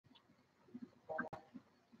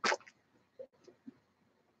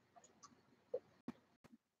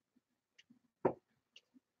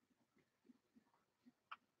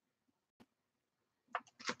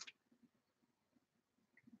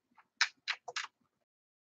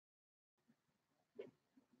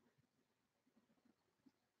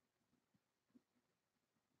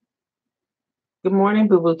Good morning,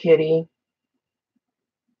 Boo Boo Kitty.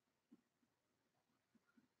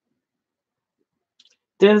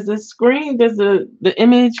 Does the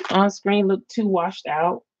image on screen look too washed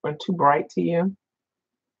out or too bright to you?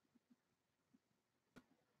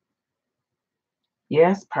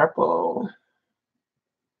 Yes, purple.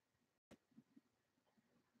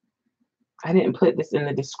 I didn't put this in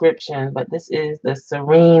the description, but this is the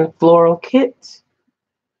Serene Floral Kit.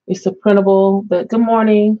 It's a printable, but good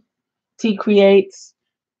morning, T Creates.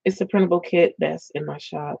 It's a printable kit that's in my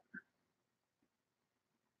shop.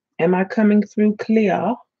 Am I coming through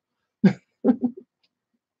clear?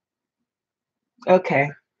 Okay,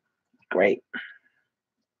 great.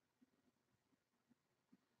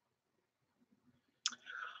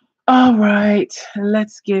 All right,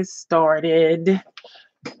 let's get started.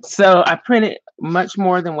 So I printed much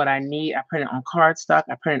more than what I need. I printed on cardstock.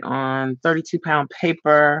 I printed on 32-pound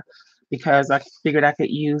paper because I figured I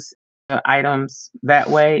could use the items that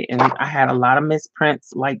way. And I had a lot of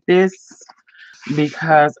misprints like this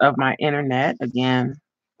because of my internet. Again,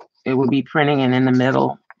 it would be printing and in the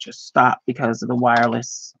middle just stop because of the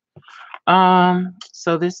wireless.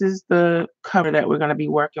 So this is the cover that we're going to be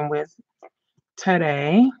working with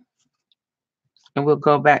today. And we'll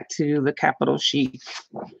go back to the capital sheet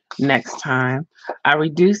next time. I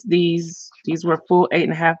reduced these were full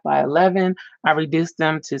 8.5 by 11. I reduced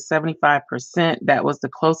them to 75%. That was the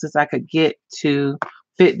closest I could get to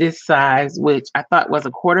fit this size, which I thought was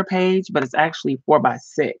a quarter page, but it's actually 4 by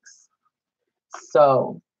 6.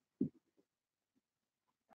 So,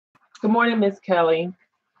 good morning, Miss Kelly.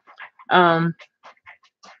 Um,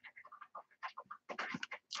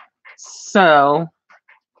 so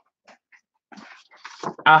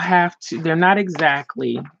I'll have to, they're not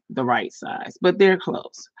exactly the right size, but they're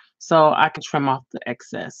close. So I can trim off the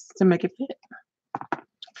excess to make it fit.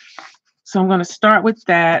 So I'm going to start with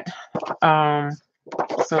that.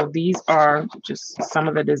 So these are just some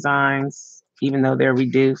of the designs, even though they're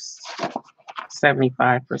reduced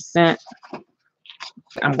 75%.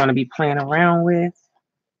 I'm going to be playing around with.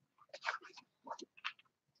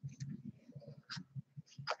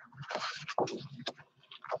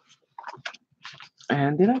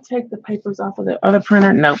 And did I take the papers off of the other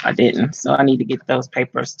printer? Nope, I didn't. So I need to get those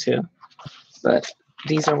papers too. But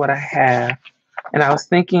these are what I have. And I was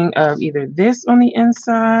thinking of either this on the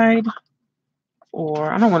inside, or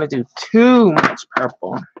I don't want to do too much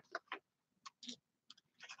purple.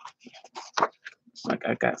 Like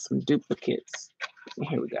I got some duplicates.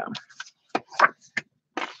 Here we go.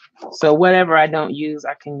 So whatever I don't use,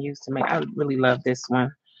 I can use to make, I really love this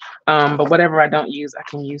one. But whatever I don't use, I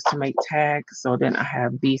can use to make tags. So then I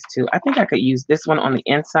have these two. I think I could use this one on the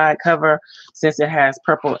inside cover since it has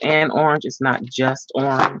purple and orange. It's not just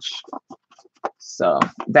orange. So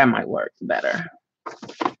that might work better.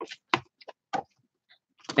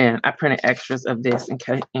 And I printed extras of this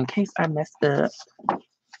in case I messed up.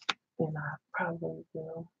 And I probably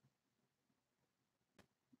will.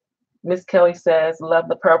 Miss Kelly says, love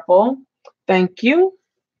the purple. Thank you.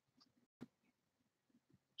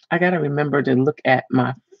 I got to remember to look at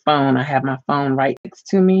my phone. I have my phone right next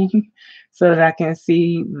to me so that I can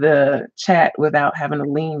see the chat without having to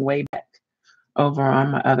lean way back over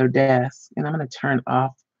on my other desk. And I'm going to turn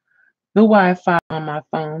off the Wi-Fi on my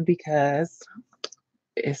phone because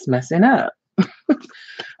it's messing up.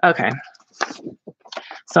 Okay.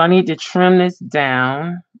 So I need to trim this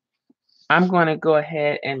down. I'm going to go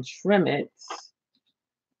ahead and trim it.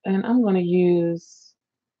 And I'm going to use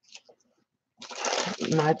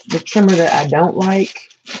the trimmer that I don't like.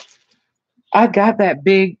 I got that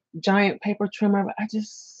big giant paper trimmer, but I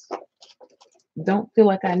just don't feel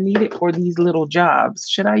like I need it for these little jobs.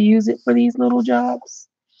 Should I use it for these little jobs?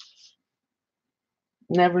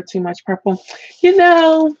 Never too much purple. You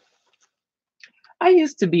know, I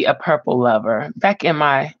used to be a purple lover back in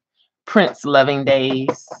my Prince loving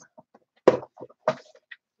days.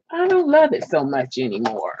 I don't love it so much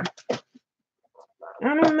anymore.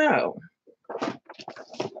 I don't know.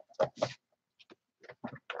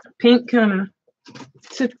 Pink kind of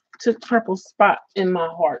took purple spot in my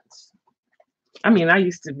heart. I mean, I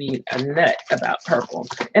used to be a nut about purple.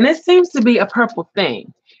 And it seems to be a purple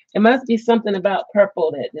thing. It must be something about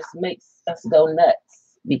purple that just makes us go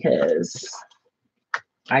nuts because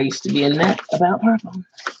I used to be a nut about purple.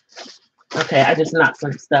 Okay, I just knocked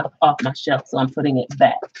some stuff off my shelf, so I'm putting it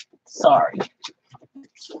back. Sorry.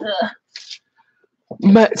 Ugh.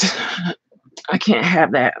 But I can't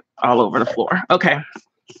have that all over the floor. Okay.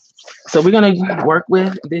 So we're going to work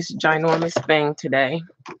with this ginormous thing today.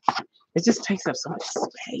 It just takes up so much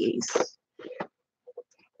space.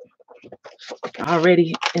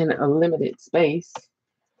 Already in a limited space.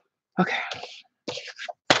 Okay.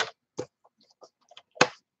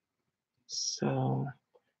 So,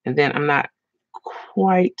 and then I'm not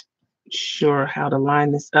quite sure how to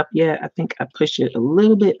line this up yet. I think I push it a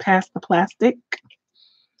little bit past the plastic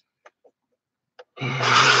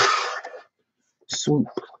and swoop.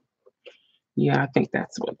 Yeah, I think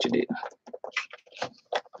that's what you do.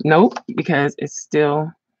 Nope, because it's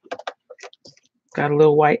still got a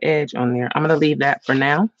little white edge on there. I'm going to leave that for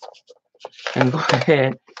now and go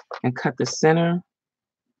ahead and cut the center.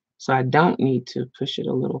 So I don't need to push it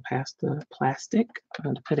a little past the plastic. I'm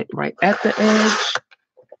going to put it right at the edge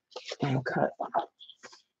and cut.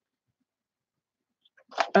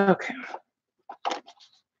 Okay.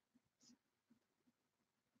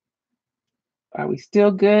 Are we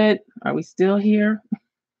still good? Are we still here?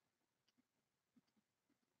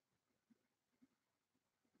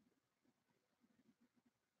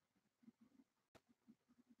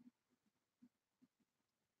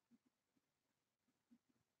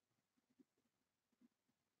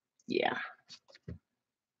 Yeah,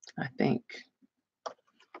 I think.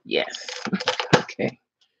 Yes. Okay.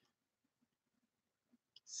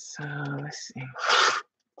 So let's see.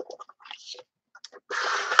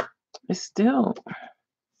 It's still,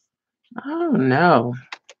 I don't know.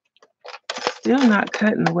 Still not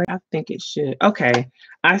cutting the way I think it should. Okay,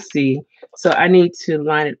 I see. So I need to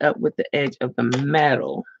line it up with the edge of the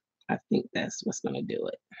metal. I think that's what's going to do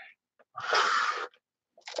it.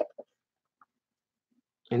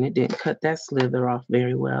 And it didn't cut that slither off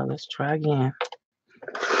very well. Let's try again.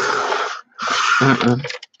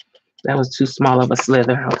 That was too small of a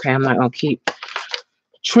slither. Okay, I'm not going to keep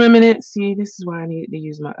trimming it. See, this is why I needed to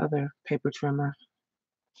use my other paper trimmer.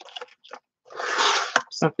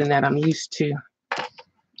 Something that I'm used to.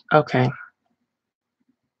 Okay.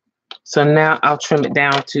 So now I'll trim it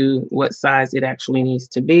down to what size it actually needs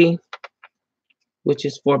to be, which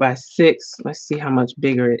is 4x6. Let's see how much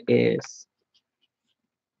bigger it is.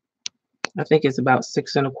 I think it's about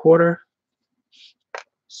 6 1/4.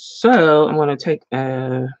 So I'm going to take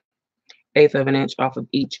 1/8 of an inch off of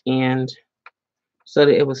each end so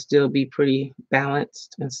that it will still be pretty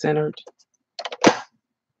balanced and centered.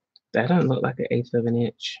 That doesn't look like 1/8 of an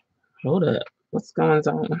inch. Hold up. What's going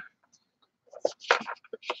on?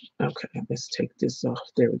 Okay, let's take this off.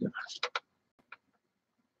 There we go.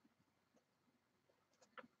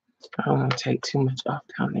 I don't want to take too much off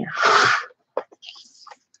down there.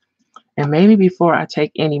 And maybe before I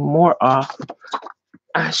take any more off,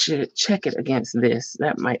 I should check it against this.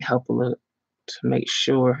 That might help a little to make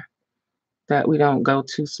sure that we don't go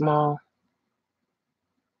too small.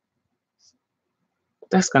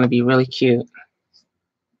 That's going to be really cute.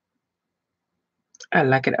 I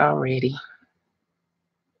like it already.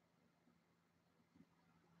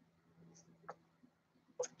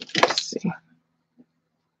 Let's see.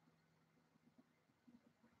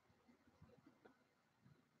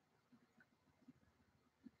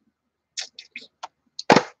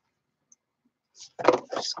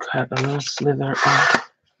 Just cut a little slither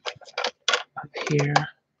off up here.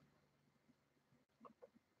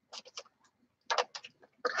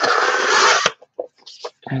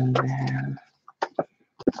 And then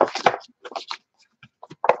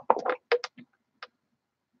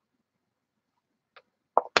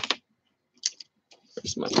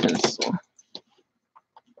where's my pencil?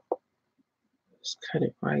 Just cut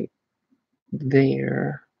it right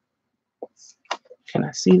there. Can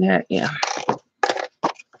I see that? Yeah.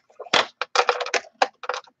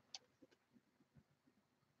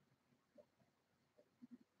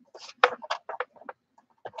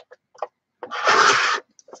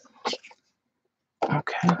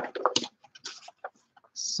 Okay.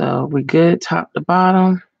 So we're good top to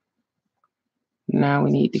bottom. Now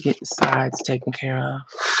we need to get the sides taken care of.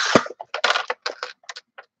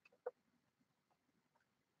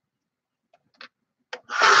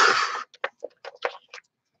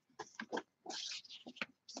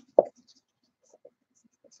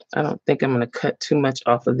 I don't think I'm going to cut too much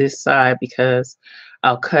off of this side because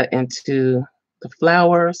I'll cut into the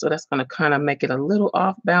flower. So that's going to kind of make it a little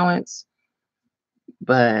off balance.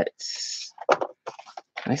 But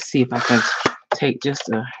let's see if I can take just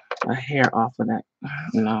a hair off of that.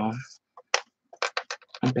 No,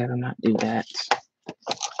 I better not do that.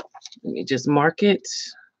 Let me just mark it.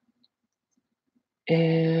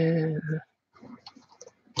 And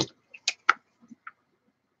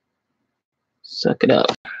suck it up.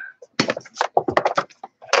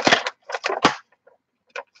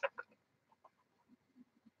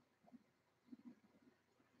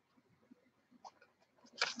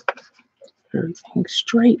 Everything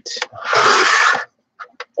straight.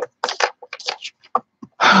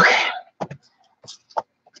 Okay.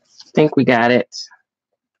 Think we got it.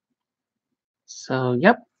 So,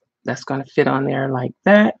 yep. That's going to fit on there like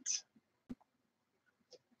that.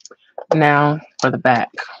 Now for the back,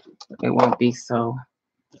 it won't be so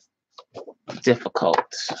difficult.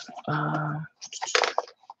 I'm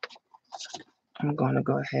going to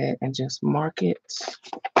go ahead and just mark it.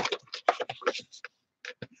 I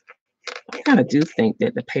kind of do think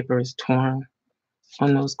that the paper is torn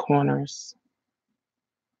on those corners.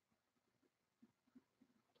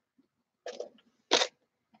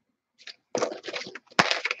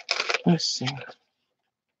 Let's see.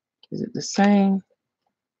 Is it the same?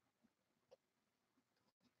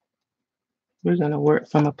 We're going to work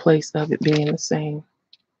from a place of it being the same.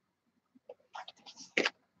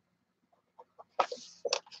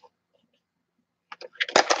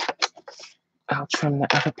 I'll trim the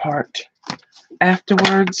other part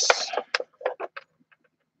afterwards.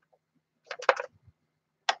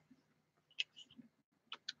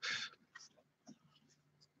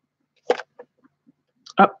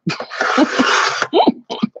 Oh.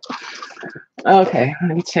 Okay,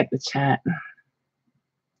 let me check the chat.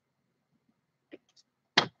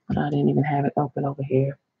 I didn't even have it open over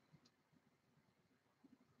here.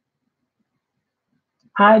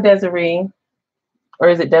 Hi, Desiree. Or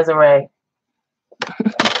is it Desiree?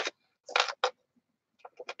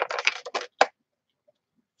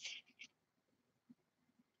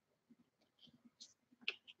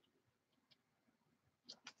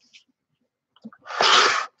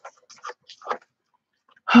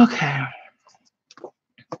 Okay.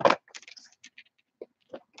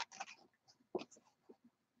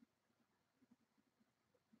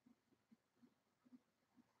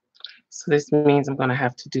 So this means I'm going to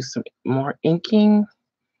have to do some more inking.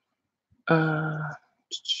 I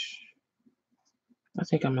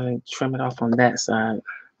think I'm going to trim it off on that side.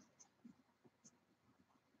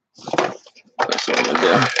 That's what I'm going to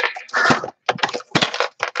do.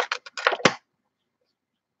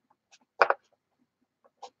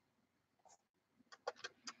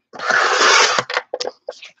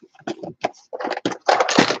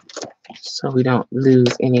 So we don't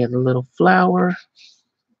lose any of the little flour.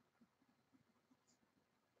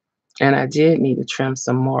 And I did need to trim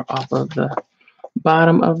some more off of the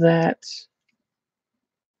bottom of that.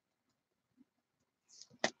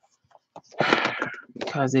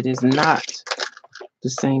 Because it is not the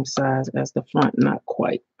same size as the front, not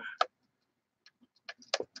quite.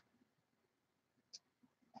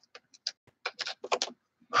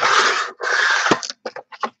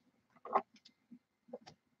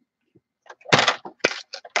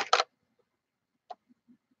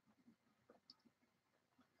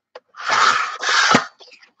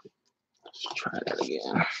 Let's try that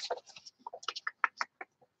again.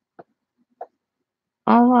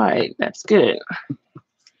 All right, that's good.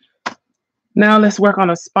 Now let's work on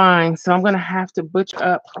a spine. So I'm going to have to butcher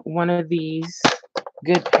up one of these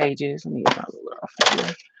good pages. Let me get my ruler off of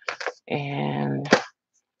here. And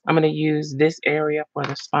I'm going to use this area for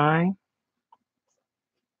the spine.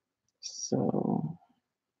 So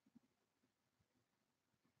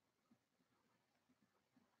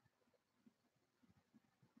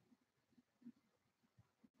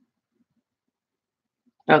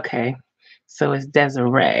okay, so it's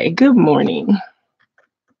Desiree. Good morning.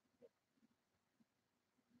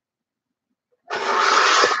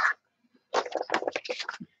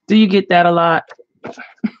 Do you get that a lot?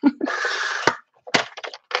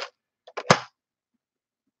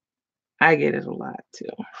 I get it a lot too.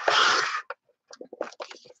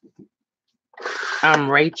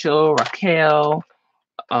 I'm Rachel, Raquel,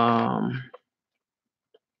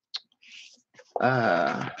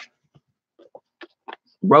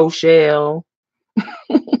 Rochelle.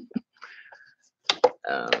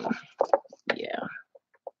 Yeah.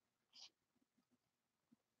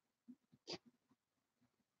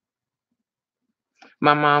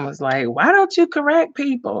 My mom was like, why don't you correct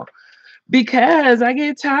people? Because I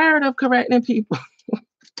get tired of correcting people.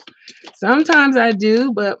 Sometimes I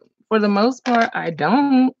do, but for the most part, I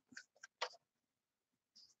don't.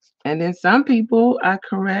 And then some people I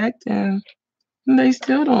correct and they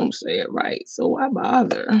still don't say it right. So why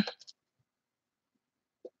bother?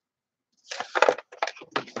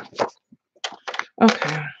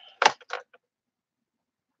 Okay.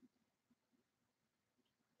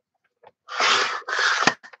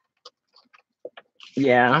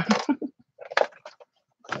 Yeah.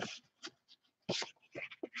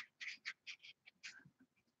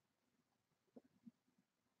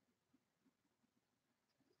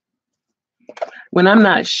 When I'm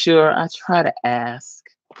not sure, I try to ask.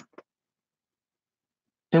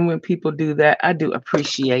 And when people do that, I do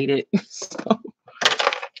appreciate it. So.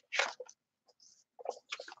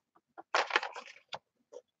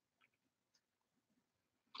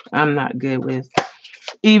 I'm not good with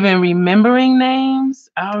even remembering names.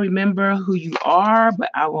 I'll remember who you are, but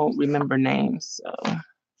I won't remember names. So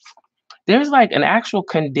there's like an actual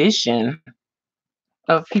condition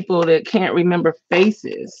of people that can't remember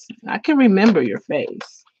faces. I can remember your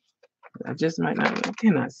face. I just might not. I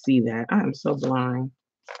cannot see that. I am so blind.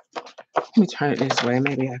 Let me turn it this way.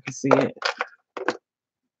 Maybe I can see it.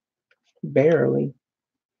 Barely.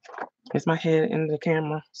 Is my head in the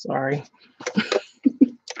camera? Sorry.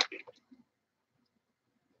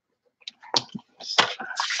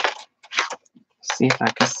 See if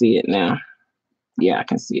I can see it now. Yeah, I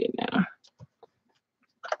can see it now.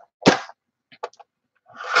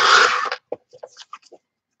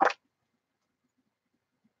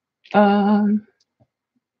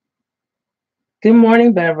 Good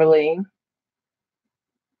morning, Beverly.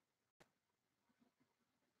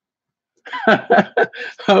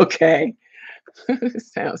 Okay.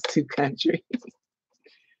 Sounds too country.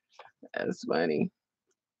 That's funny.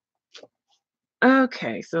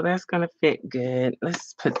 Okay, so that's gonna fit good.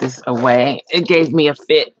 Let's put this away. It gave me a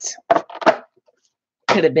fit.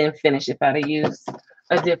 Could have been finished if I'd have used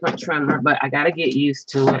a different trimmer, but I gotta get used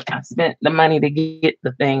to it. I spent the money to get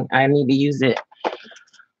the thing. I need to use it.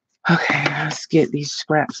 Okay, let's get these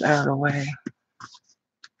scraps out of the way.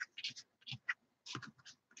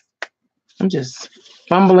 I'm just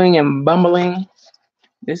fumbling and bumbling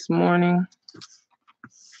this morning.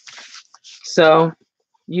 So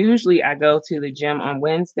usually I go to the gym on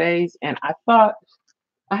Wednesdays, and I thought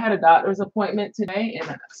I had a doctor's appointment today,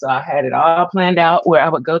 and so I had it all planned out where I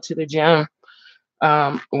would go to the gym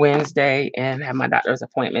Wednesday and have my doctor's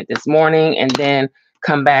appointment this morning and then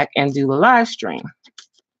come back and do the live stream.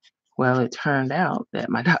 Well, it turned out that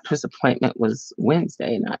my doctor's appointment was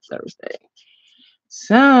Wednesday, not Thursday.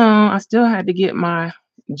 So I still had to get my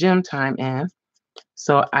gym time in.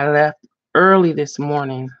 So I left early this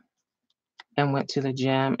morning and went to the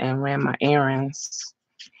gym and ran my errands.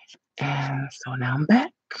 And so now I'm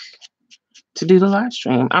back to do the live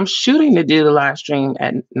stream. I'm shooting to do the live stream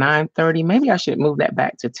at 9:30. Maybe I should move that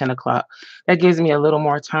back to 10 o'clock. That gives me a little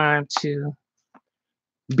more time to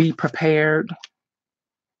be prepared.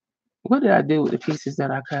 What did I do with the pieces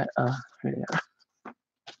that I cut? Here they are.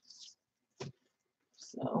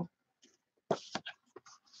 So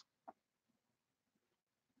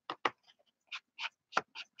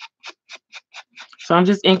I'm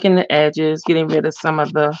just inking the edges, getting rid of some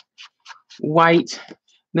of the white.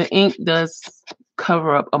 The ink does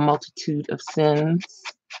cover up a multitude of sins,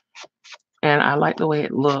 and I like the way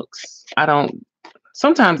it looks.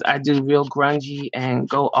 Sometimes I do real grungy and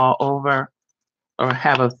go all over or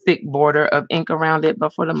have a thick border of ink around it,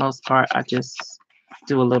 but for the most part, I just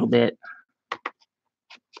do a little bit.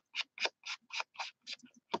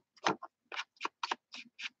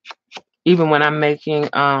 Even when I'm making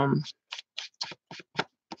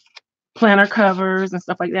planner covers and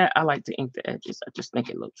stuff like that, I like to ink the edges. I just think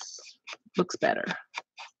it looks better.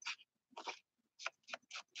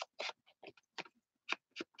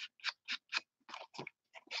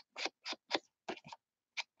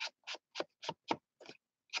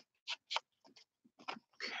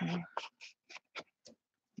 Okay.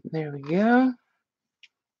 There we go.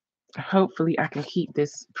 Hopefully I can keep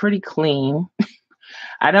this pretty clean.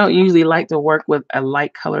 I don't usually like to work with a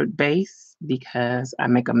light colored base because I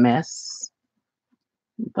make a mess,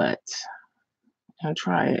 but I'll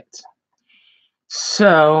try it.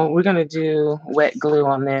 So we're gonna do wet glue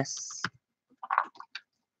on this.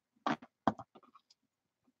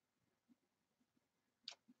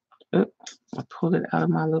 Oops, I pulled it out of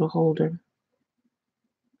my little holder.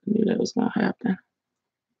 I knew that was gonna happen.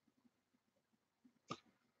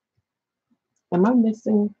 Am I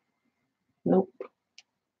missing? Nope.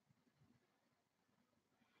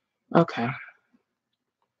 Okay.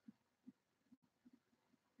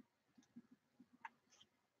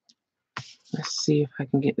 Let's see if I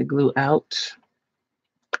can get the glue out.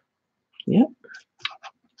 Yep.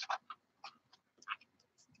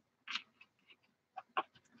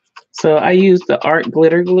 So I use the Art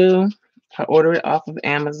Glitter Glue. I order it off of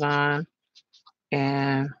Amazon.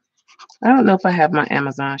 And I don't know if I have my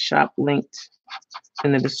Amazon shop linked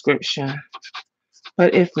in the description.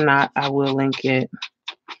 But if not, I will link it.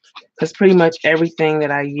 Because pretty much everything that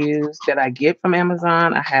I use that I get from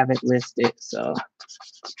Amazon, I have it listed. So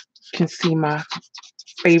you can see my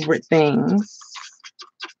favorite things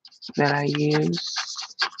that I use.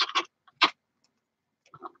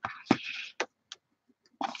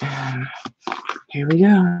 And here we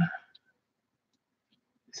go.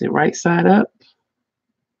 Is it right side up?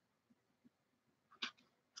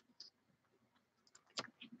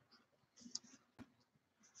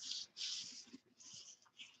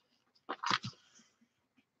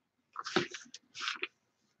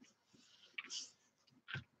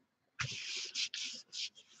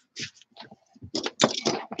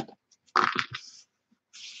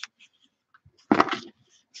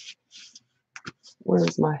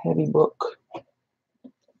 Where's my heavy book?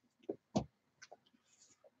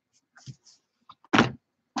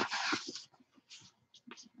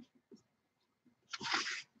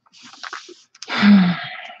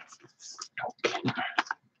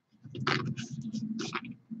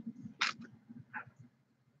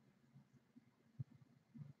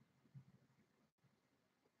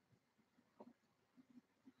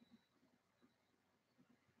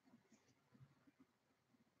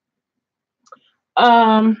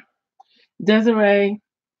 Desiree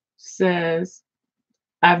says,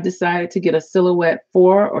 I've decided to get a Silhouette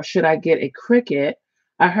 4, or should I get a Cricut?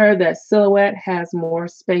 I heard that Silhouette has more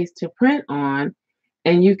space to print on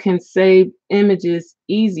and you can save images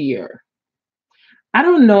easier. I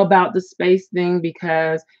don't know about the space thing,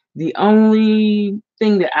 because the only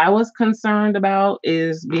thing that I was concerned about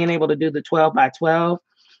is being able to do the 12 by 12.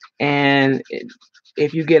 And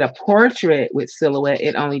if you get a portrait with Silhouette,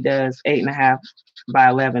 it only does 8.5 by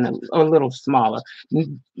 11, or a little smaller.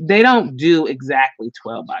 They don't do exactly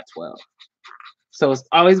 12 by 12. So it's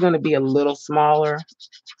always going to be a little smaller.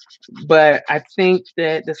 But I think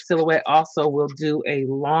that the Silhouette also will do a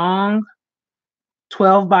long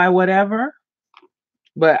 12 by whatever.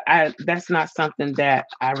 But that's not something that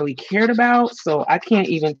I really cared about. So I can't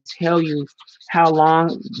even tell you how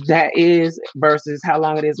long that is versus how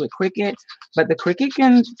long it is with Cricut. But the Cricut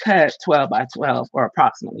can cut 12 by 12, or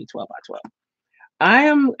approximately 12 by 12. I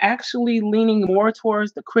am actually leaning more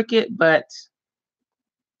towards the Cricut, but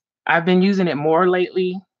I've been using it more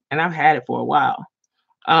lately, and I've had it for a while.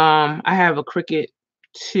 I have a Cricut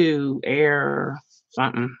 2 Air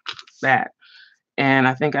something that, and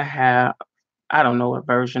I think I don't know, a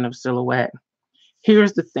version of Silhouette.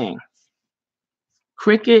 Here's the thing.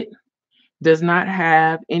 Cricut does not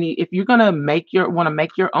have any, if you're gonna want to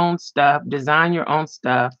make your own stuff, design your own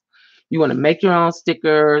stuff, you want to make your own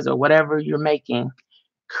stickers or whatever you're making,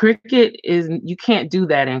 Cricut you can't do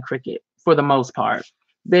that in Cricut for the most part.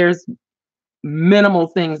 There's minimal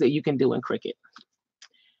things that you can do in Cricut.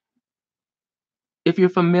 If you're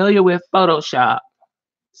familiar with Photoshop,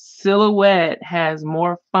 Silhouette has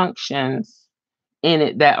more functions in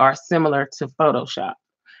it that are similar to Photoshop.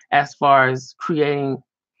 As far as creating,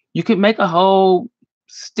 you could make a whole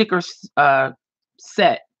sticker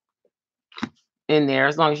set in there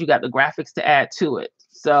as long as you got the graphics to add to it.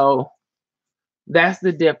 So that's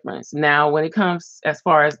the difference. Now, when it comes as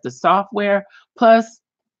far as the software, plus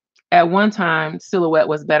at one time, Silhouette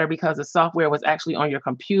was better because the software was actually on your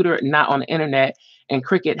computer, not on the internet, and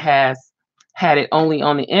Cricut had it only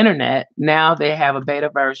on the internet. Now they have a beta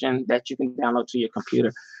version that you can download to your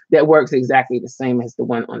computer that works exactly the same as the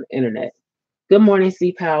one on the internet. Good morning,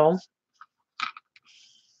 C. Powell.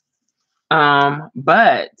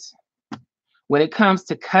 But when it comes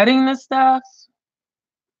to cutting the stuff,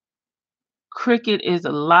 Cricut is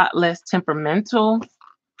a lot less temperamental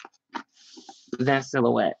than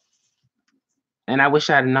Silhouette. And I wish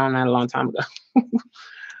I had known that a long time ago.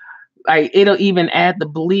 Like, it'll even add the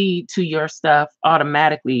bleed to your stuff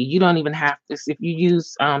automatically. You don't even have to, if you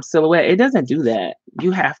use Silhouette, it doesn't do that.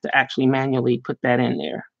 You have to actually manually put that in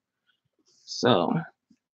there. So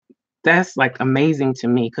that's like amazing to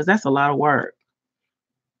me, because that's a lot of work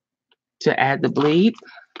to add the bleed.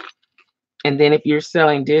 And then if you're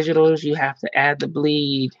selling digitals, you have to add the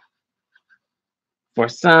bleed for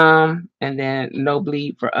some and then no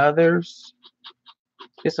bleed for others.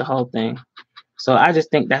 It's a whole thing. So I just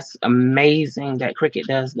think that's amazing that Cricut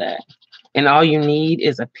does that. And all you need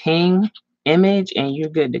is a ping image and you're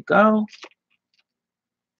good to go,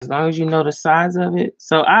 as long as you know the size of it.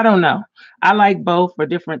 So I don't know. I like both for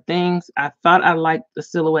different things. I thought I liked the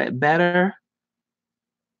Silhouette better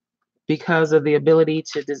because of the ability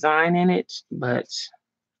to design in it. But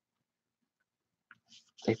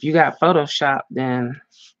if you got Photoshop, then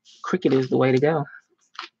Cricut is the way to go.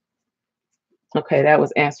 Okay, that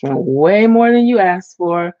was answering way more than you asked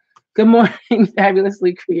for. Good morning,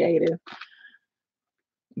 Fabulously Creative.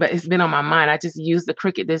 But it's been on my mind. I just used the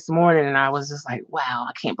Cricut this morning and I was just like, wow,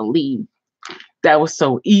 I can't believe that was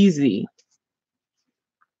so easy.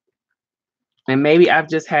 And maybe I've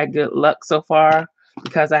just had good luck so far,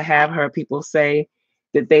 because I have heard people say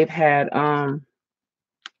that they've had,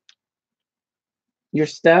 you're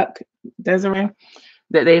stuck, Desiree,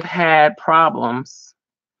 that they've had problems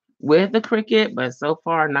with the Cricut, but so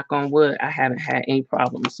far, knock on wood, I haven't had any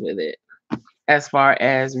problems with it as far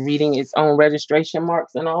as reading its own registration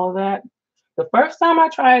marks and all of that. The first time I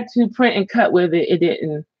tried to print and cut with it, it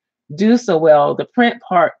didn't do so well. The print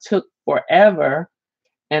part took forever,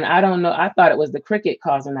 and I don't know, I thought it was the Cricut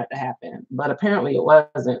causing that to happen, but apparently it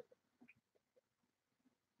wasn't.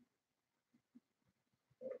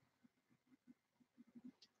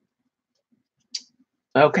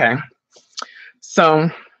 Okay, so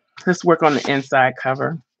let's work on the inside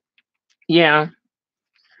cover. Yeah,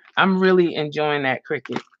 I'm really enjoying that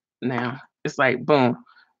Cricut now. It's like, boom,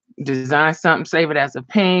 design something, save it as a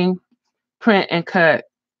ping, print and cut,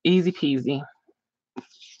 easy peasy.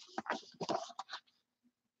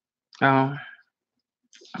 I'm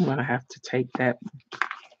gonna have to take that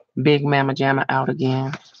big mamma jamma out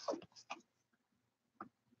again.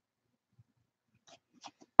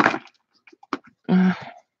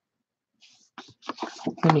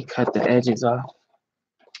 Let me cut the edges off.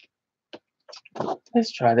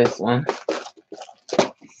 Let's try this one.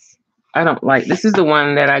 I don't like, this is the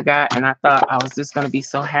one that I got and I thought I was just going to be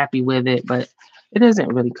so happy with it, but it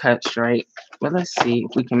doesn't really cut straight. But let's see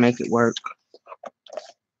if we can make it work.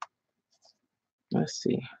 Let's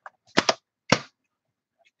see.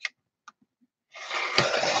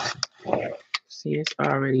 See, it's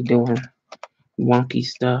already doing wonky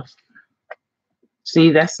stuff.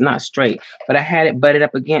 See, that's not straight, but I had it butted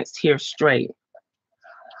up against here straight.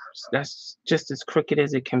 So that's just as crooked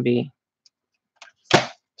as it can be.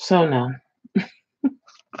 So no,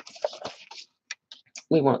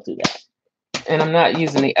 we won't do that. And I'm not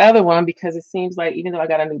using the other one because it seems like even though I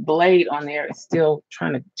got a new blade on there, it's still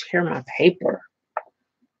trying to tear my paper.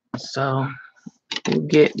 So we'll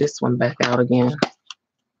get this one back out again.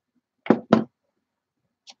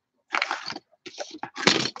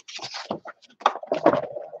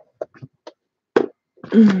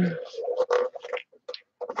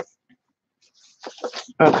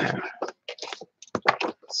 Okay.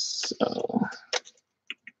 So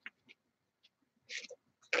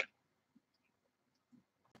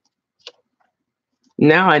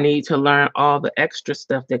now I need to learn all the extra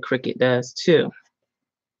stuff that Cricut does too.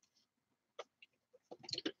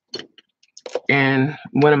 And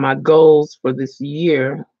one of my goals for this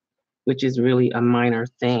year, which is really a minor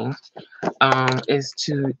thing, is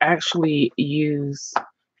to actually use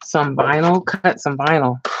some vinyl, cut some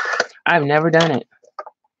vinyl. I've never done it.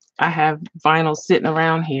 I have vinyl sitting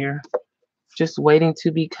around here just waiting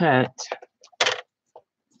to be cut,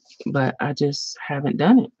 but I just haven't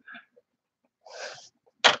done it.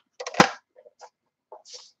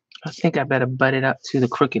 I think I better butt it up to the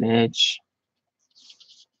crooked edge.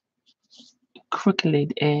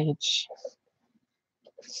 Crooked edge.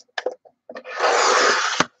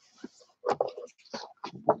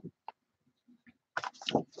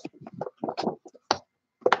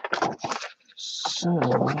 So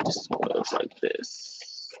this one goes like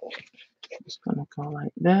this. It's gonna go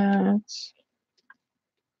like that.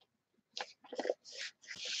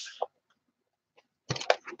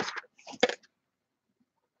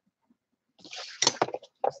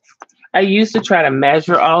 I used to try to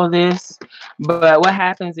measure all of this, but what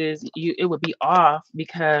happens is it would be off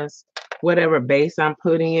because whatever base I'm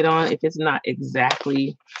putting it on, if it's not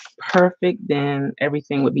exactly perfect, then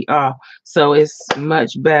everything would be off. So it's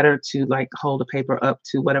much better to like hold the paper up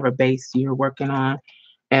to whatever base you're working on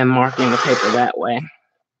and marking the paper that way.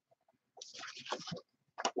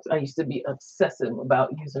 I used to be obsessive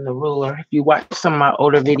about using the ruler. If you watch some of my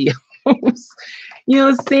older videos,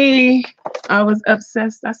 you'll see I was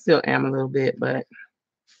obsessed. I still am a little bit, but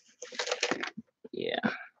yeah.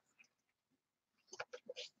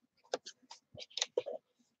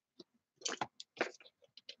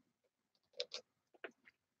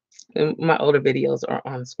 And my older videos are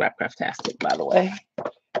on SCRAPCRAFTASTIC, by the way,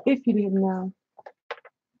 if you didn't know.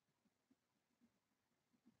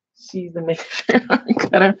 She's the major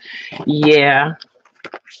cutter. Yeah.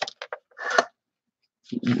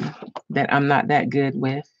 That I'm not that good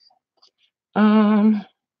with. Let's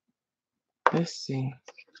see.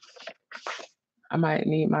 I might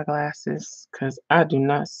need my glasses because I do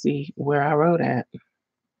not see where I wrote at.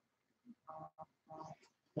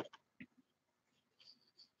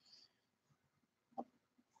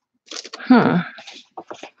 Huh.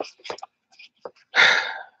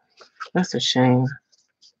 That's a shame.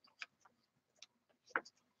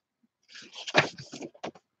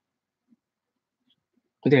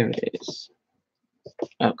 There it is.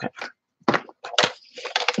 Okay.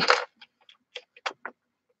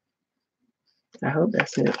 I hope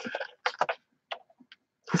that's it.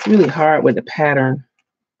 It's really hard with the pattern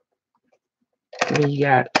when you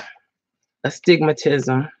got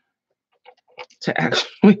astigmatism to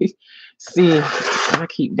actually see. I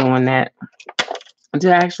keep doing that.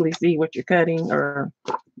 To actually see what you're cutting or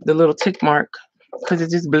the little tick mark because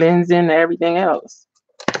it just blends into everything else.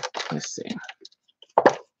 Let's see.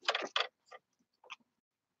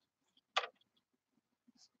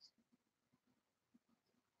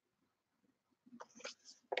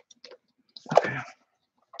 Okay.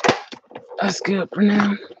 That's good for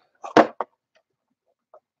now.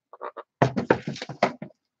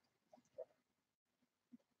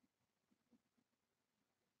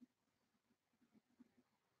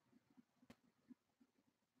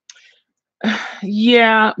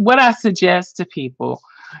 Yeah, what I suggest to people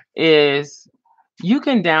is you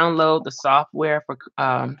can download the software for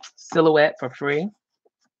Silhouette for free.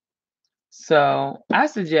 So I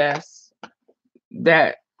suggest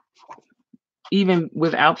that even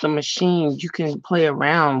without the machine, you can play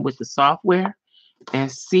around with the software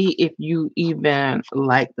and see if you even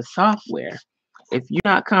like the software. If you're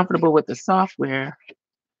not comfortable with the software,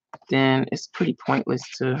 then it's pretty pointless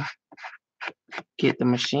to get the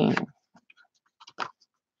machine.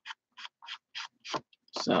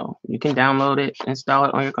 So you can download it, install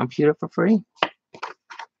it on your computer for free.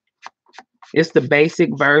 It's the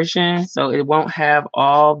basic version, so it won't have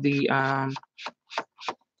all the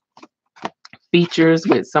features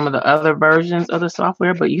with some of the other versions of the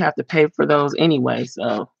software, but you have to pay for those anyway.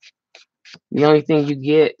 So the only thing you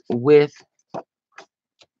get with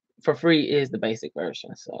for free is the basic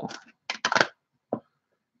version. So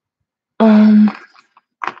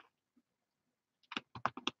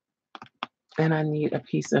and I need a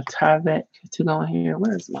piece of Tyvek to go in here.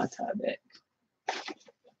 Where's my Tyvek?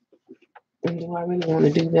 And do I really want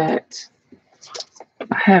to do that?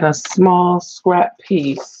 I had a small scrap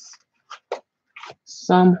piece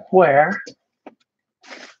somewhere.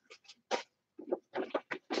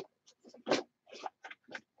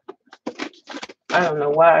 I don't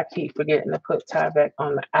know why I keep forgetting to put Tyvek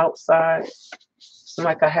on the outside. It's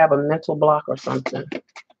like I have a mental block or something.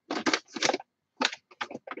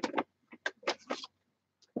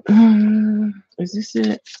 Is this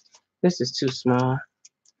it? This is too small.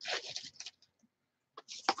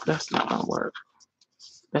 That's not gonna work.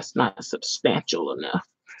 That's not substantial enough.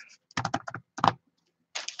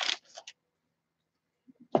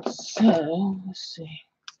 So let's see.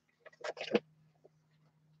 Let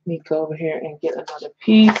me go over here and get another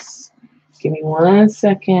piece. Give me 1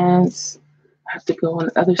 second. I have to go on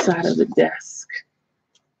the other side of the desk.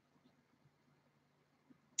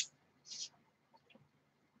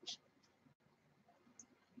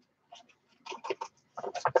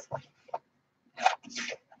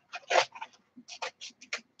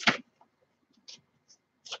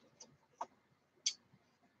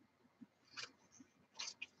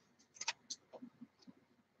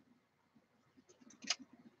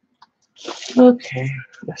 Okay,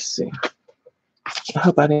 let's see. I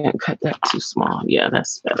hope I didn't cut that too small. Yeah,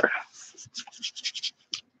 that's better.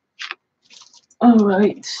 All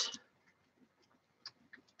right.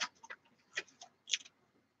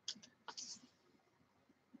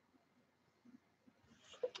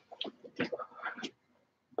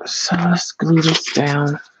 So let's glue this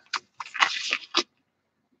down.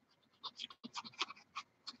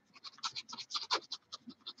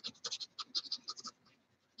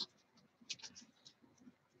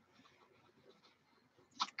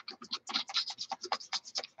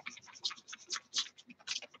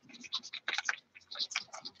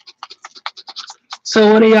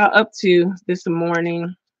 So what are y'all up to this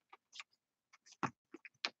morning?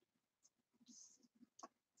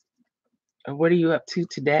 Or what are you up to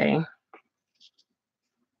today?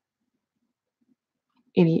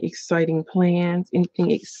 Any exciting plans?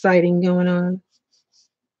 Anything exciting going on?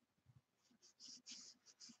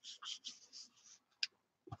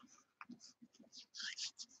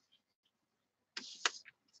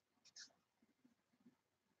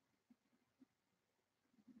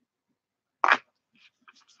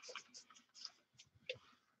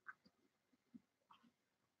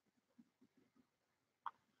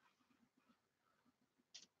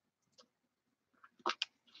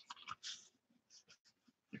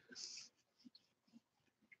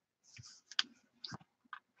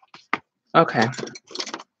 Okay.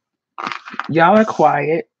 Y'all are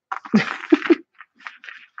quiet. It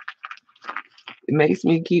makes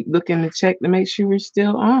me keep looking to check to make sure we're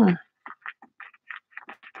still on.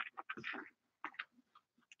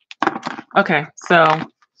 Okay, so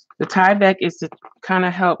the Tyvek is to kind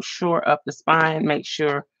of help shore up the spine, make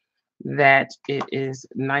sure that it is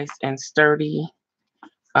nice and sturdy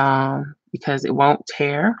because it won't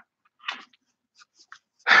tear.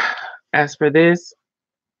 As for this,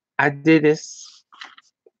 I did this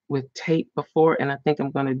with tape before, and I think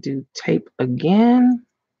I'm going to do tape again.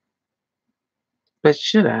 But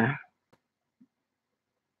should I?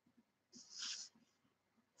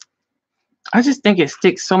 I just think it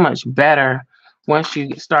sticks so much better once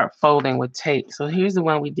you start folding with tape. So here's the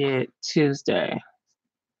one we did Tuesday.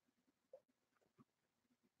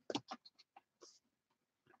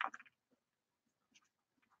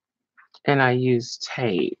 And I use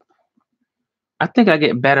tape. I think I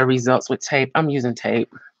get better results with tape. I'm using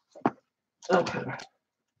tape. Okay.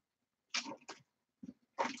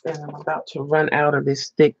 And I'm about to run out of this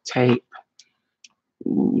thick tape.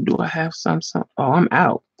 Ooh, do I have some? Oh, I'm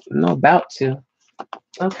out. I'm not about to.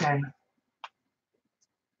 Okay.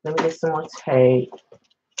 Let me get some more tape.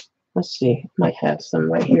 Let's see. Might have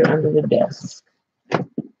some right here under the desk.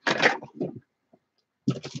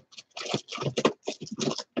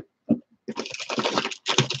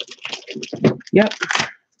 Yep.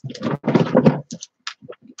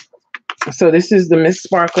 So this is the Miss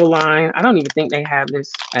Sparkle line. I don't even think they have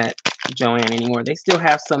this at Joann anymore. They still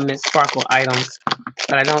have some Miss Sparkle items,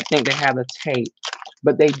 but I don't think they have a tape.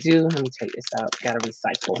 But they do. Let me take this out. Gotta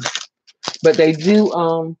recycle. But they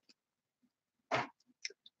do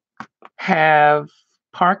have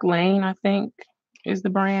Park Lane, I think, is the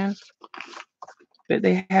brand that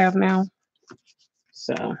they have now.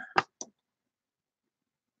 So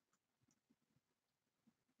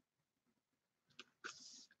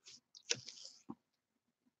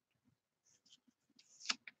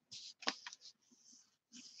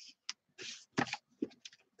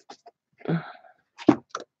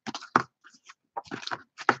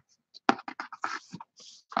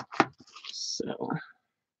so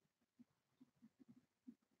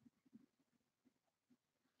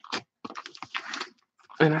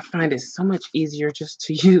and I find it so much easier just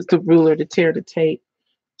to use the ruler to tear the tape,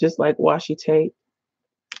 just like washi tape.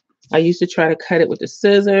 I used to try to cut it with the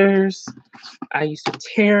scissors. I used to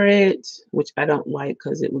tear it, which I don't like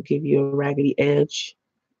because it will give you a raggedy edge.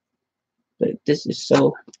 But this is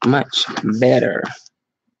so much better.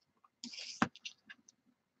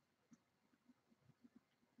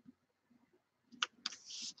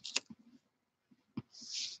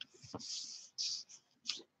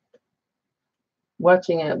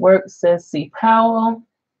 Watching at work, says C. Powell.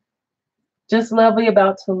 Just lovely,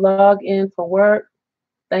 about to log in for work.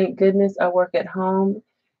 Thank goodness I work at home.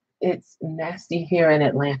 It's nasty here in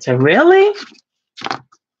Atlanta. Really?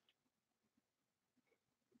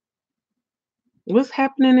 What's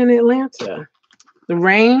happening in Atlanta? The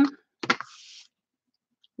rain? It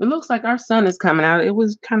looks like our sun is coming out. It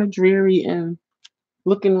was kind of dreary and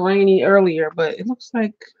looking rainy earlier, but it looks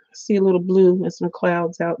like I see a little blue and some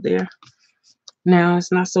clouds out there. Now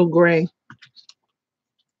it's not so gray.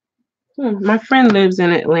 My friend lives in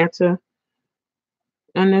Atlanta.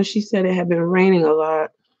 I know she said it had been raining a lot.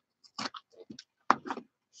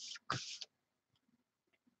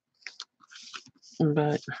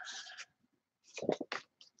 But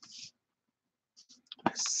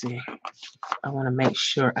let's see. I want to make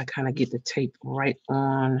sure I kind of get the tape right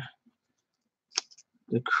on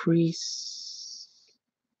the crease.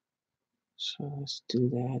 So let's do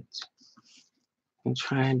that. And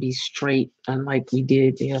try and be straight, unlike we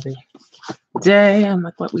did the other day,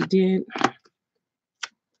 unlike what we did.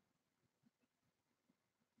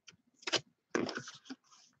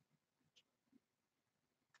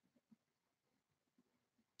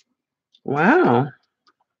 Wow.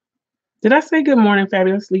 Did I say good morning,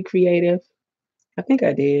 fabulously creative? I think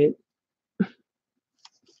I did.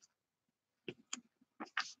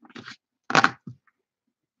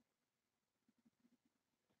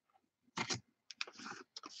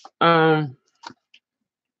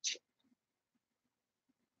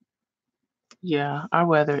 Yeah, our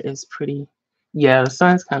weather is pretty. Yeah, the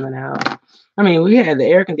sun's coming out. I mean, we had the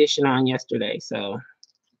air conditioner on yesterday, so,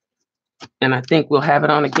 and I think we'll have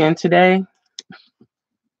it on again today.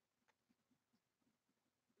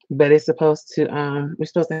 But it's supposed to, we're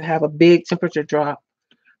supposed to have a big temperature drop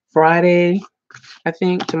Friday, I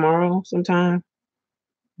think, tomorrow sometime,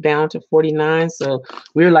 down to 49. So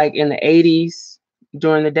we're like in the 80s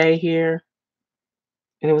during the day here.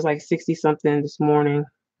 And it was like 60 something this morning,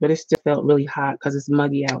 but it still felt really hot because it's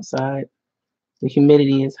muggy outside. The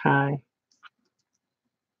humidity is high.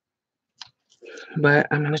 But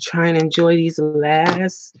I'm going to try and enjoy these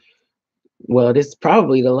last, well, this is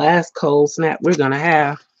probably the last cold snap we're going to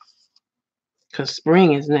have because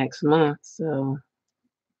spring is next month. So,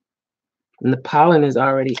 and the pollen is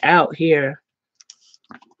already out here.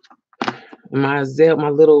 My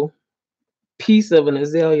little piece of an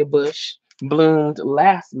azalea bush bloomed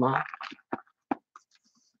last month.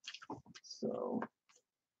 So,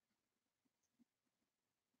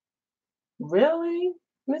 really,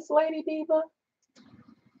 Miss Lady Diva?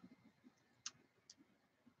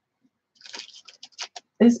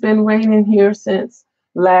 It's been raining here since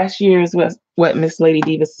last year's was what Miss Lady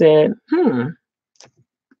Diva said.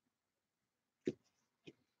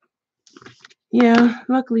 Yeah,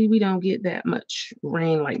 luckily we don't get that much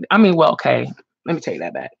rain like, I mean, well, okay, let me take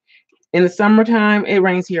that back. In the summertime, it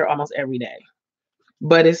rains here almost every day.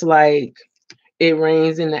 But it's like it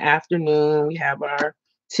rains in the afternoon. We have our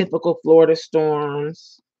typical Florida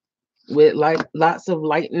storms with like lots of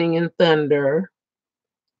lightning and thunder.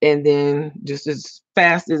 and then just as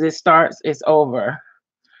fast as it starts, it's over.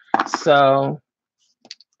 So,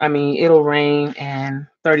 I mean, it'll rain, and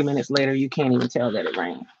 30 minutes later, you can't even tell that it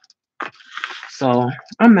rained. So,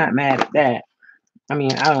 I'm not mad at that. I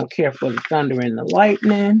mean, I don't care for the thunder and the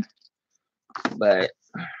lightning, but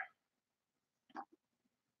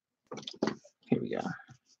here we go.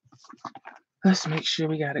 Let's make sure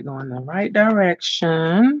we got it going the right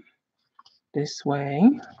direction. This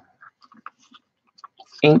way.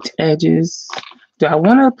 Inked edges. Do I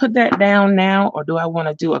want to put that down now, or do I want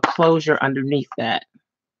to do a closure underneath that?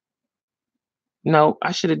 No,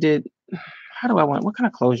 I should have did. How do I want? What kind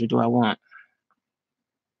of closure do I want?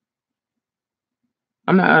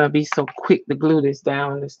 I'm not going to be so quick to glue this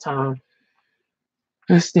down this time.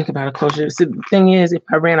 Let's think about a closure. So the thing is, if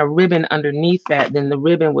I ran a ribbon underneath that, then the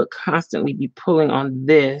ribbon would constantly be pulling on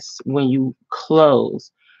this when you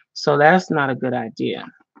close. So that's not a good idea.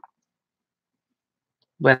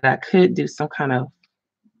 But I could do some kind of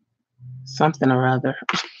something or other.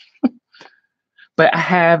 But I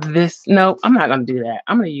have this. No, I'm not going to do that.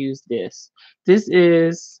 I'm going to use this. This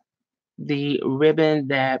is the ribbon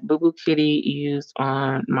that Boo Boo Kitty used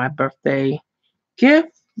on my birthday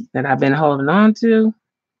gift that I've been holding on to.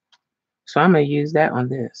 So I'm going to use that on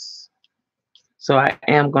this. So I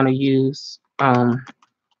am going to use,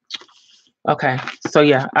 okay. So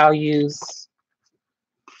yeah, I'll use,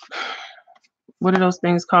 what are those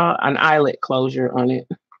things called? An eyelet closure on it.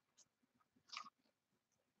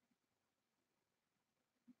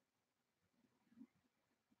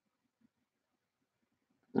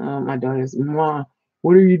 My daughter's, Mom,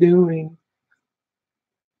 what are you doing?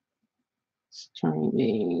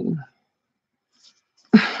 Streaming.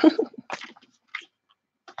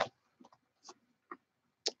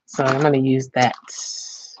 So I'm going to use that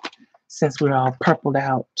since we're all purpled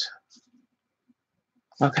out.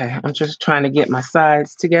 Okay, I'm just trying to get my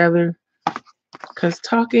sides together because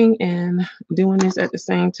talking and doing this at the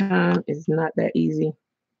same time is not that easy.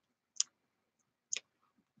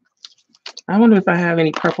 I wonder if I have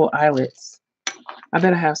any purple eyelets. I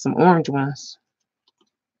bet I have some orange ones.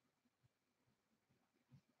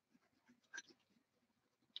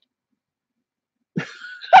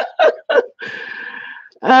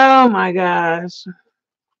 Oh my gosh.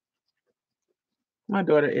 My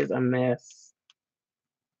daughter is a mess.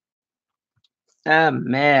 A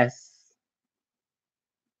mess.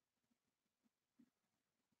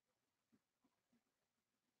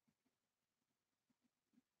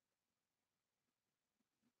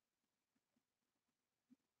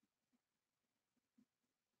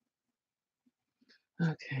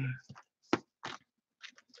 Okay.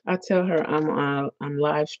 I tell her I'm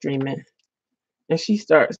live streaming, and she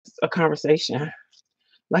starts a conversation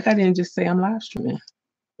like I didn't just say I'm live streaming.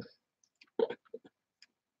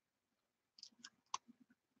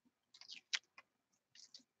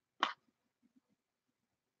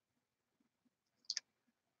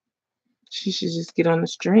 She should just get on the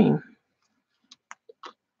stream.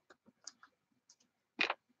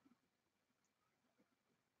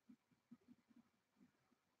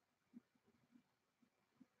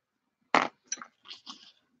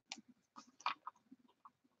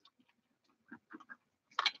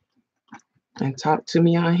 And talk to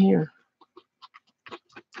me on here.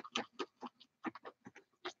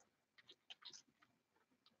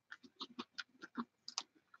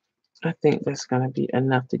 I think that's going to be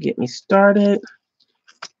enough to get me started.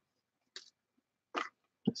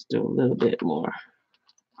 Let's do a little bit more.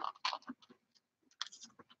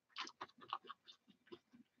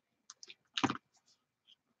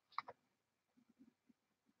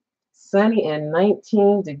 Sunny and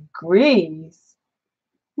 19 degrees.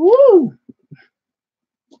 Woo!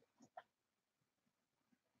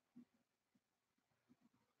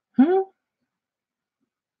 Hmm?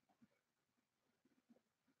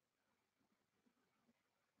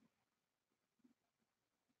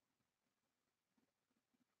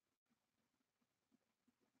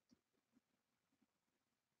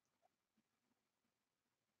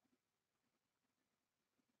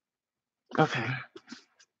 Okay.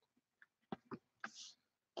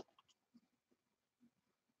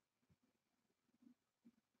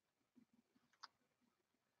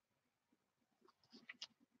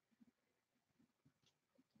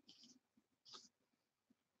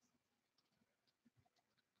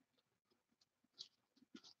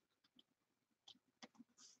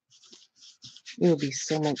 It would be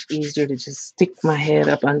so much easier to just stick my head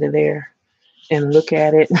up under there and look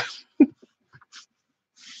at it.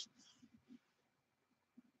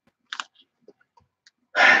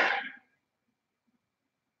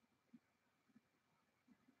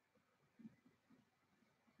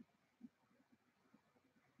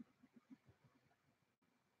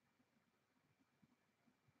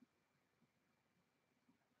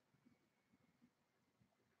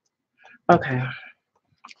 Okay.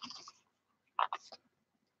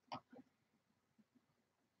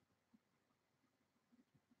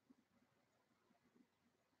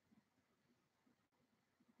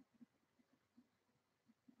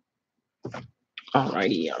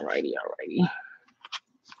 Alrighty, alrighty, alrighty.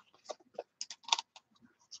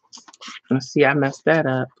 Let's see, I messed that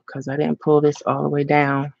up because I didn't pull this all the way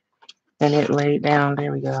down and it laid down.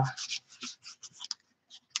 There we go.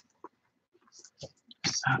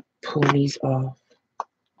 So I'll pull these off.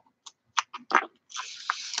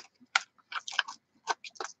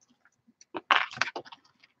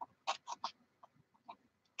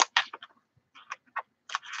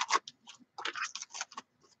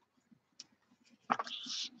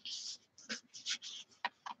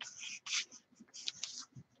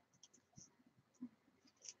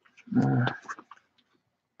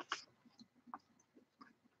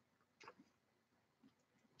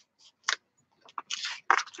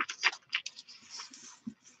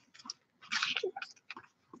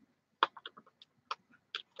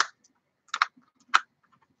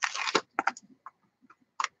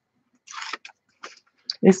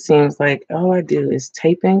 It seems like all I do is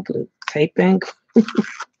tape and glue, tape and glue.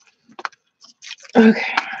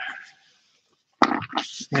 Okay,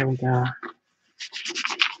 there we go.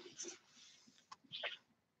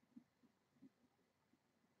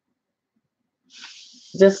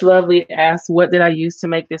 Just Lovely asked, what did I use to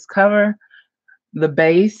make this cover? The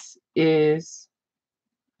base is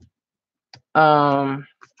 2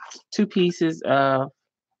 pieces of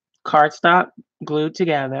cardstock glued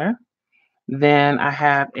together. Then I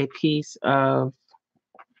have a piece of,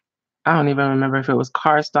 I don't even remember if it was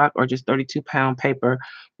cardstock or just 32-pound paper,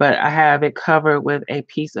 but I have it covered with a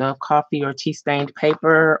piece of coffee or tea stained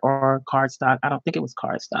paper or cardstock. I don't think it was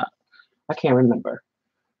cardstock. I can't remember.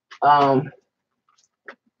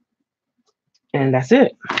 And that's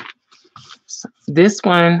it. So this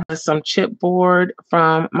one was some chipboard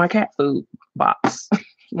from my cat food box,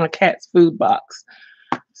 my cat's food box.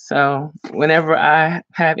 So whenever I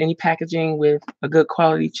have any packaging with a good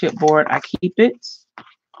quality chipboard, I keep it.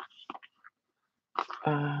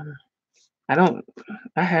 I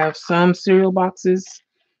have some cereal boxes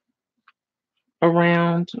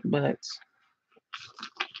around, but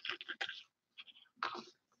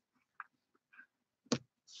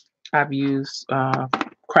I've used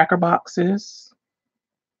cracker boxes.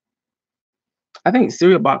 I think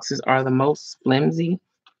cereal boxes are the most flimsy.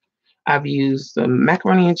 I've used the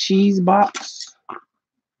macaroni and cheese box.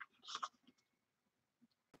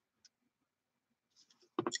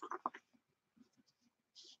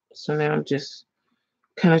 So now I'm just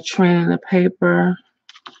kind of training the paper.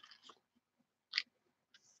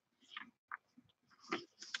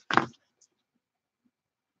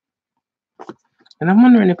 And I'm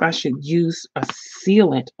wondering if I should use a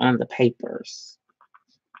sealant on the papers.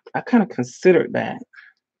 I kind of considered that.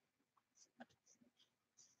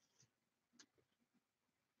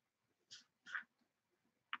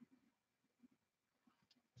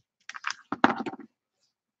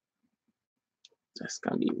 That's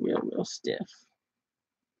going to be real stiff.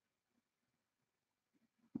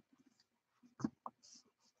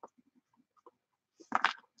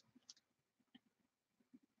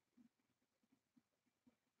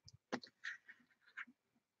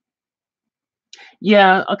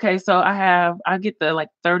 Yeah, okay, so I get the like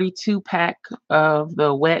 32 pack of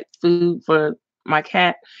the wet food for my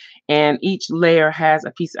cat, and each layer has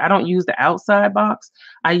a piece. I don't use the outside box.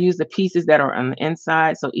 I use the pieces that are on the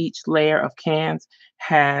inside. So each layer of cans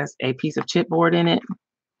has a piece of chipboard in it,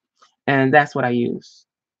 and that's what I use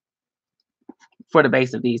for the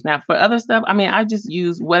base of these. Now for other stuff, I mean, I just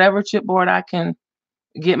use whatever chipboard I can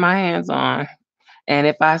get my hands on. And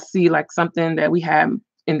if I see like something that we have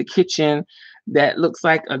in the kitchen that looks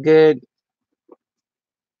like a good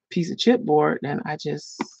piece of chipboard, then I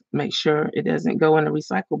just make sure it doesn't go in the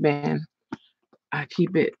recycle bin. I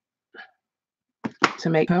keep it to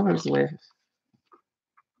make covers with.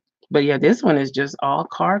 But yeah, this one is just all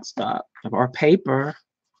cardstock or paper.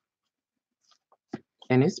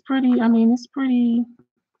 And it's pretty, I mean, it's pretty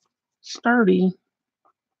sturdy.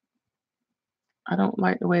 I don't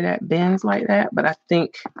like the way that bends like that, but I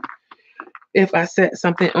think if I set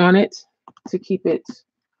something on it to keep it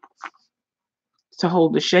to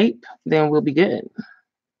hold the shape, then we'll be good.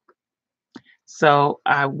 So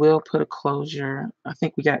I will put a closure. I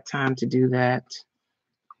think we got time to do that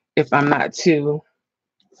if I'm not too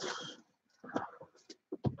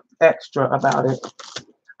extra about it.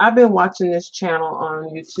 I've been watching this channel on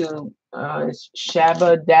YouTube. It's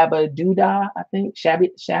Shabba Dabba Doodah, I think. Shabby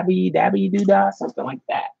Dabby Doodah, something like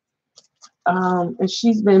that. And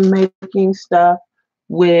she's been making stuff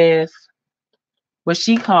with what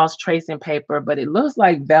she calls tracing paper, but it looks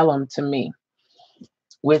like vellum to me,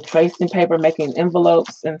 with tracing paper making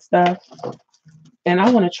envelopes and stuff. And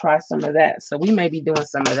I want to try some of that. So we may be doing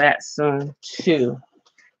some of that soon too,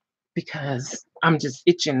 because I'm just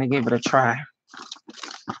itching to give it a try.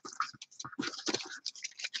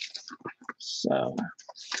 So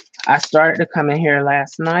I started to come in here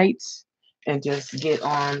last night and just get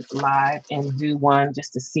on live and do one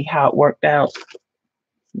just to see how it worked out,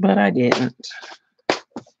 but I didn't.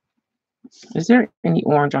 Is there any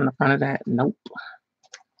orange on the front of that? Nope.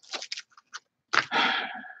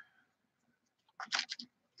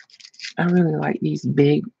 I really like these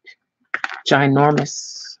big,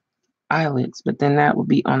 ginormous eyelids, but then that would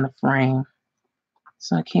be on the frame.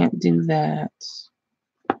 So I can't do that.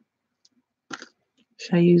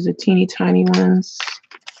 Should I use the teeny tiny ones?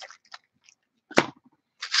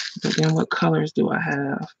 But then what colors do I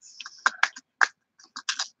have?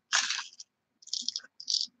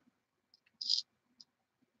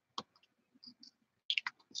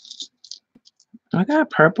 I got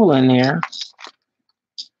purple in there.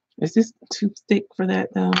 Is this too thick for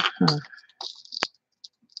that though?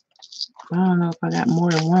 I don't know if I got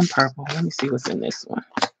more than one purple. Let me see what's in this one.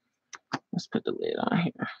 Let's put the lid on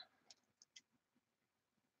here.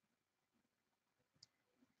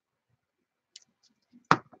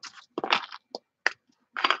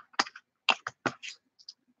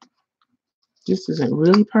 This isn't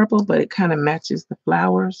really purple, but it kind of matches the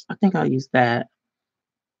flowers. I think I'll use that.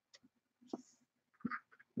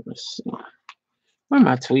 Let's see. Where are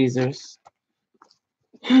my tweezers?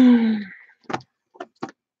 No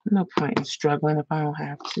point in struggling if I don't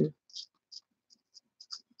have to.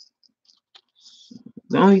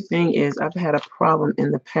 The only thing is I've had a problem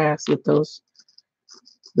in the past with those,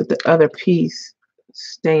 with the other piece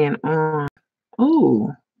staying on.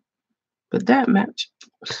 Oh, but that match,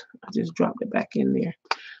 I just dropped it back in there.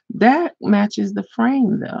 That matches the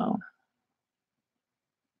frame though.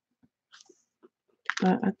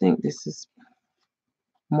 But I think this is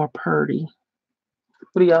more purdy.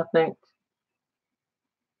 What do y'all think?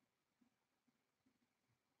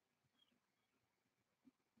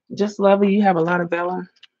 Just lovely, you have a lot of vellum.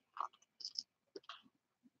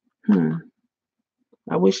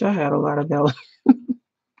 I wish I had a lot of vellum.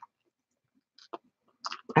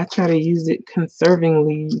 I try to use it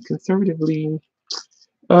conservatively,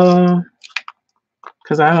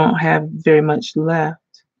 because I don't have very much left.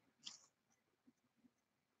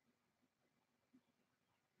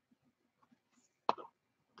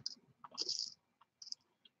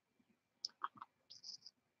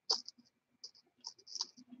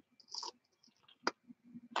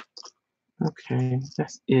 Okay,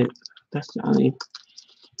 that's it. That's the only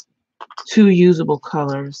two usable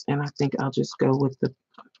colors, and I think I'll just go with the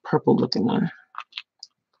purple looking one.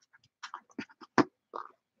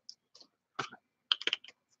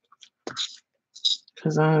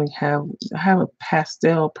 Because I have a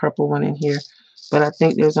pastel purple one in here, but I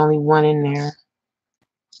think there's only one in there.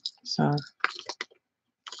 So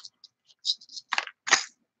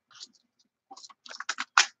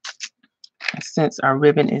since our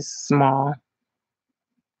ribbon is small,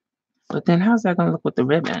 but then how's that gonna look with the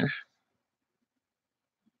ribbon?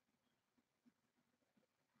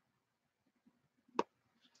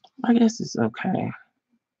 I guess it's okay.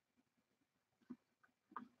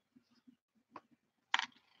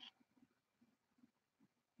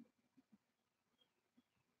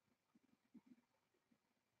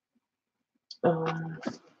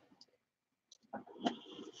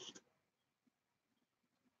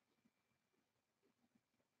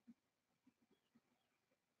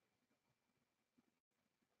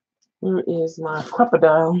 Where is my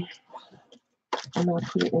crocodile? I'm gonna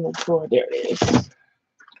put it in the drawer. There it is.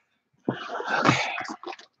 Okay.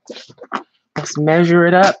 Let's measure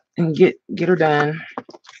it up and get her done.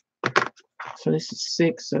 So this is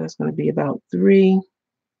 6, so that's gonna be about 3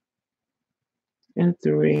 and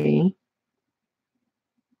 3.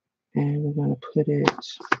 And we're gonna put it,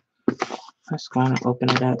 let's go and open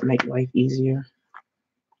it up, make life easier.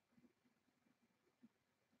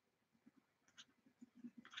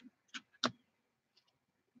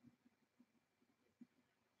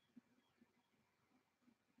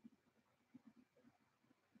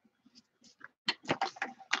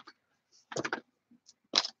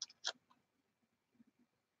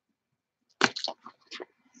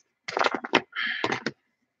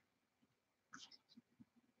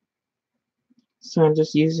 So I'm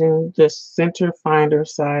just using the center finder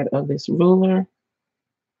side of this ruler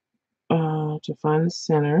to find the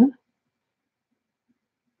center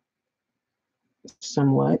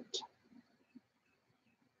somewhat.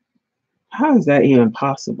 How is that even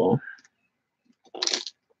possible?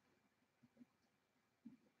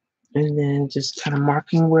 And then just kind of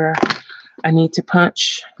marking where I need to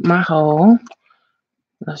punch my hole.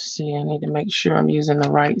 Let's see, I need to make sure I'm using the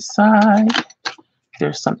right side.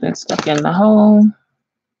 There's something stuck in the hole.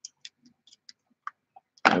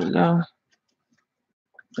 There we go.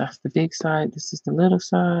 That's the big side. This is the little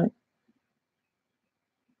side.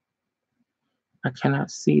 I cannot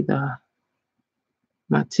see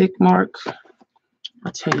my tick mark.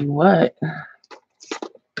 I'll tell you what.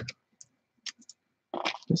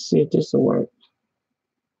 Let's see if this will work.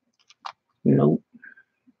 Nope.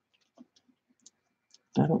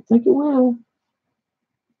 I don't think it will.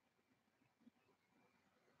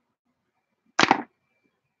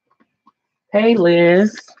 Hey,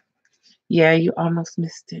 Liz. Yeah, you almost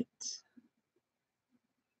missed it.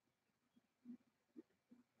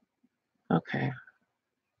 Okay.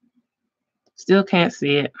 Still can't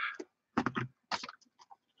see it.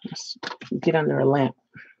 Let's get under a lamp.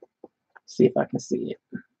 See if I can see it.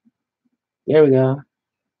 There we go.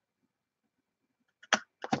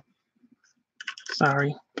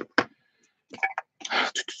 Sorry.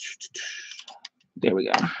 There we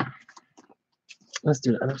go. Let's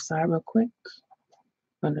do the other side real quick.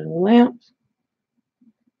 Under the lamp.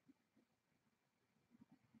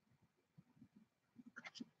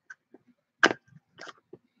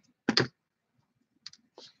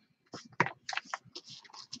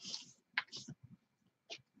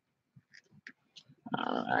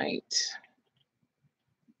 All right.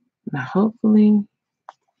 Now, hopefully,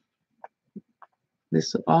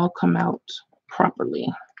 this will all come out properly.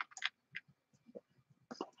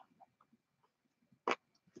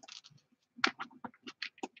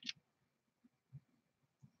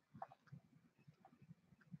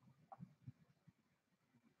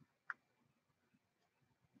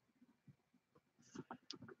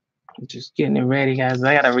 I'm just getting it ready, guys.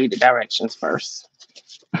 I gotta read the directions first.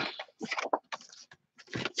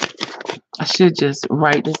 I should just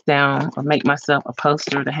write this down or make myself a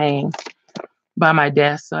poster to hang by my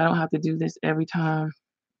desk so I don't have to do this every time.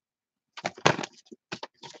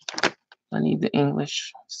 I need the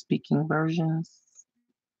English speaking versions.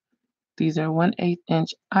 These are 1/8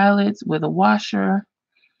 inch eyelets with a washer.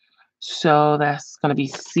 So that's going to be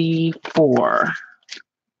C4.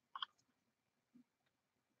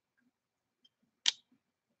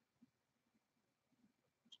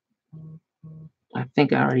 I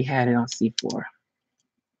think I already had it on C4.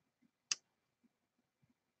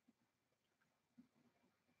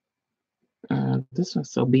 This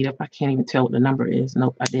one's so beat up, I can't even tell what the number is.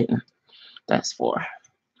 Nope, I didn't. That's 4.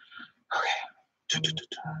 Okay. Dun,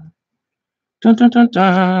 dun, dun,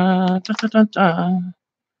 dun, dun, dun, dun, dun.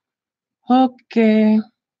 Okay.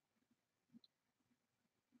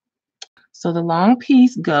 So the long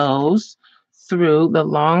piece goes through the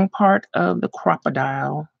long part of the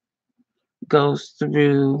crocodile, goes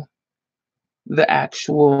through the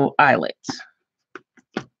actual eyelet.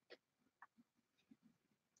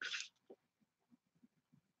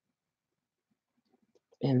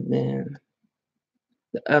 And then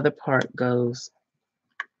the other part goes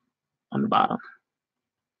on the bottom.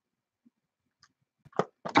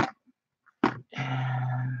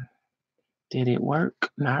 And did it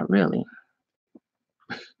work? Not really.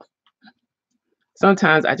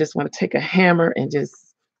 Sometimes I just want to take a hammer and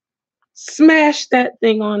just smash that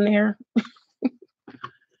thing on there.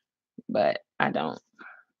 But I don't.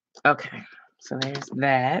 Okay, so there's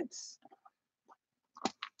that.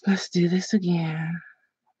 Let's do this again.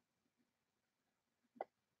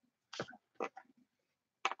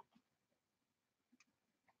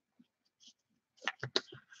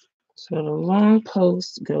 So the long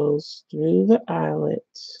post goes through the eyelet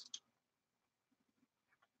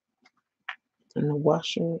and the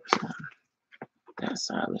washer. That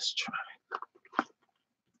side, let's try.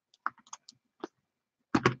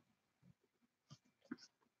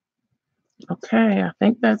 Okay, I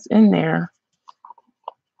think that's in there.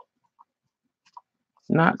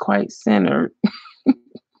 Not quite centered,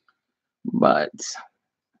 but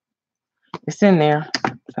it's in there.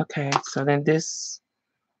 Okay, so then this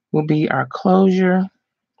will be our closure.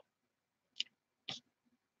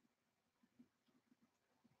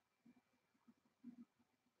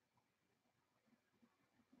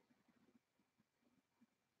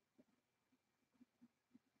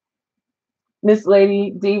 This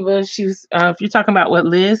lady, Diva, she was, if you're talking about what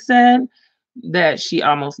Liz said, that she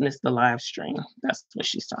almost missed the live stream. That's what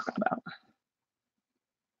she's talking about.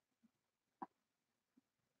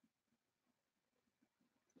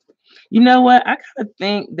 You know what? I kind of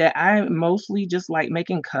think that I mostly just like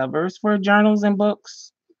making covers for journals and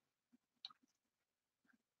books.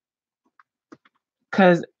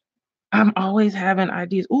 Because I'm always having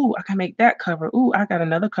ideas. Ooh, I can make that cover. Ooh, I got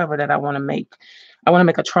another cover that I want to make. I want to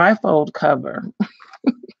make a trifold cover.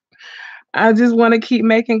 I just want to keep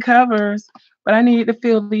making covers, but I need to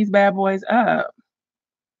fill these bad boys up.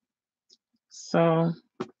 So,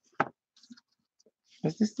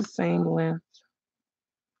 is this the same length?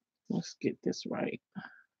 Let's get this right.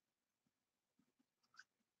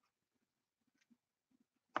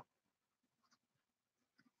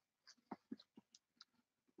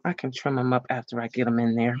 I can trim them up after I get them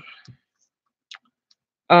in there.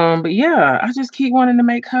 But yeah, I just keep wanting to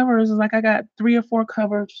make covers. It's like I got 3 or 4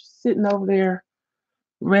 covers sitting over there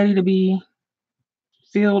ready to be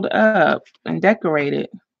filled up and decorated.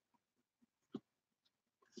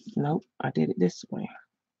 Nope, I did it this way.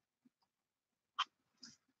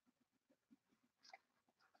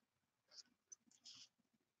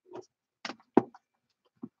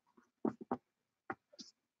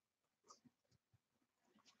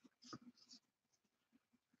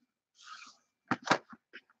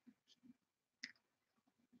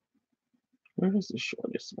 Where is the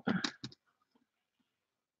shortest one?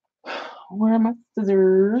 Where are my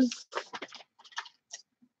scissors?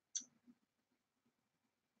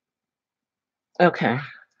 Okay.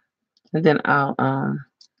 And then I'll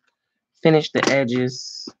finish the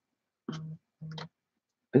edges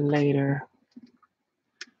later.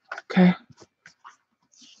 Okay.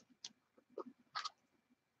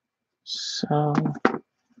 So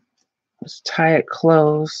let's tie it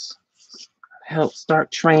close. Help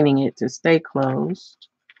start training it to stay closed.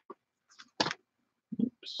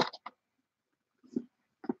 Oops.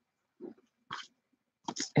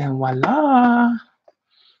 And voila,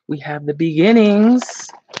 we have the beginnings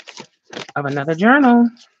of another journal.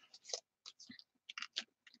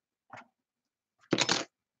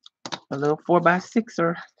 A little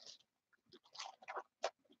 4x6er.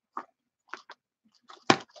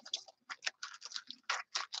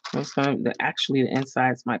 It's gonna, actually, the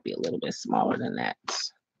insides might be a little bit smaller than that.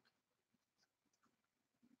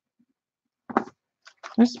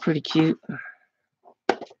 That's pretty cute. Let's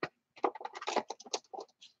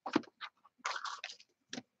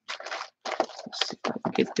see if I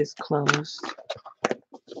can get this closed.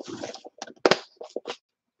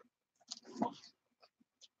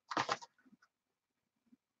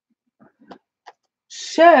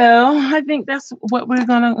 So I think that's what we're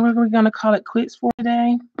gonna call it quits for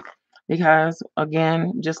today. Because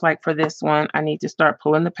again, just like for this one, I need to start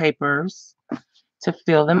pulling the papers to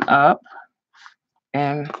fill them up.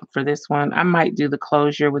 And for this one, I might do the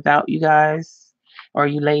closure without you guys or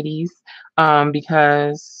you ladies,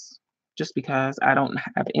 because I don't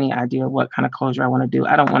have any idea what kind of closure I want to do.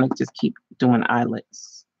 I don't want to just keep doing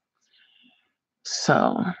eyelets.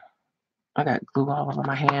 So I got glue all over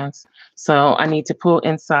my hands. So I need to pull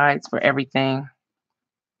insides for everything.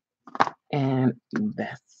 And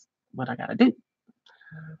that's what I gotta do.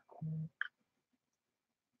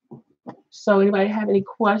 So anybody have any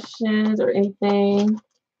questions or anything?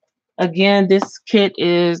 Again, this kit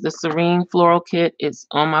is the Serene Floral Kit. It's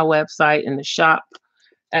on my website in the shop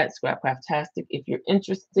at ScrapCraftastic. If you're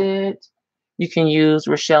interested, you can use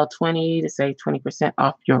Rachelle 20 to save 20%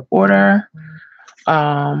 off your order.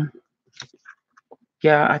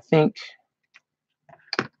 Yeah, I think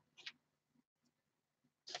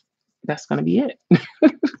that's going to be it.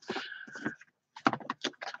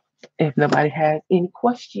 If nobody has any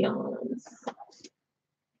questions.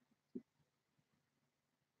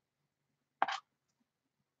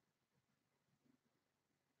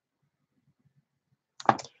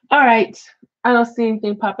 All right. I don't see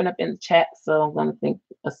anything popping up in the chat, so I'm going to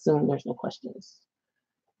assume there's no questions.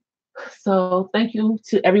 So thank you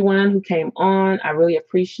to everyone who came on. I really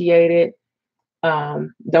appreciate it.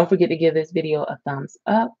 Don't forget to give this video a thumbs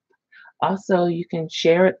up. Also, you can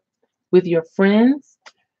share it with your friends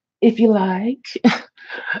if you like.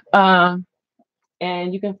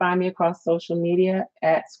 And you can find me across social media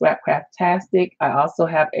at ScrapCraftastic. I also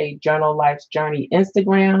have a Journal Life's Journey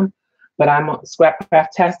Instagram, but I'm on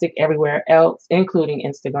ScrapCraftastic everywhere else, including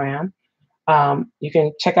Instagram. You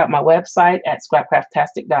can check out my website at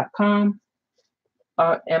scrapcraftastic.com.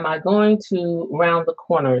 Am I going to round the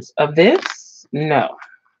corners of this? No.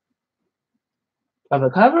 Of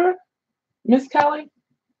the cover, Miss Kelly?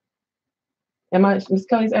 Miss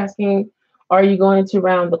Kelly's asking, are you going to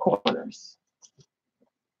round the corners?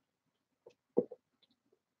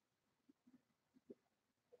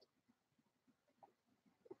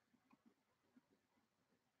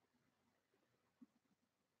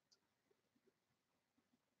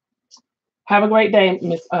 Have a great day,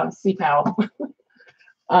 Miss C. Powell.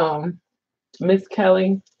 Miss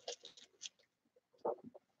Kelly,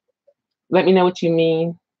 let me know what you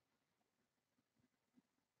mean.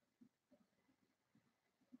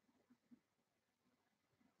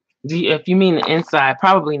 If you mean the inside,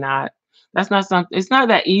 probably not. That's not something. It's not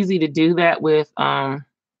that easy to do that with a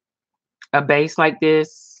base like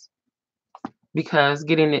this, because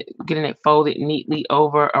getting it folded neatly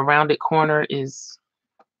over a rounded corner is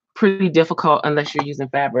pretty difficult unless you're using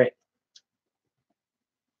fabric.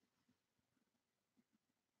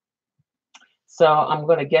 So I'm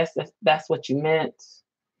going to guess that's what you meant.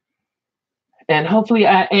 And hopefully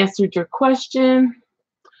I answered your question.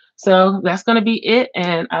 So that's going to be it.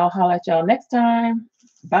 And I'll holler at y'all next time.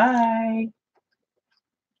 Bye.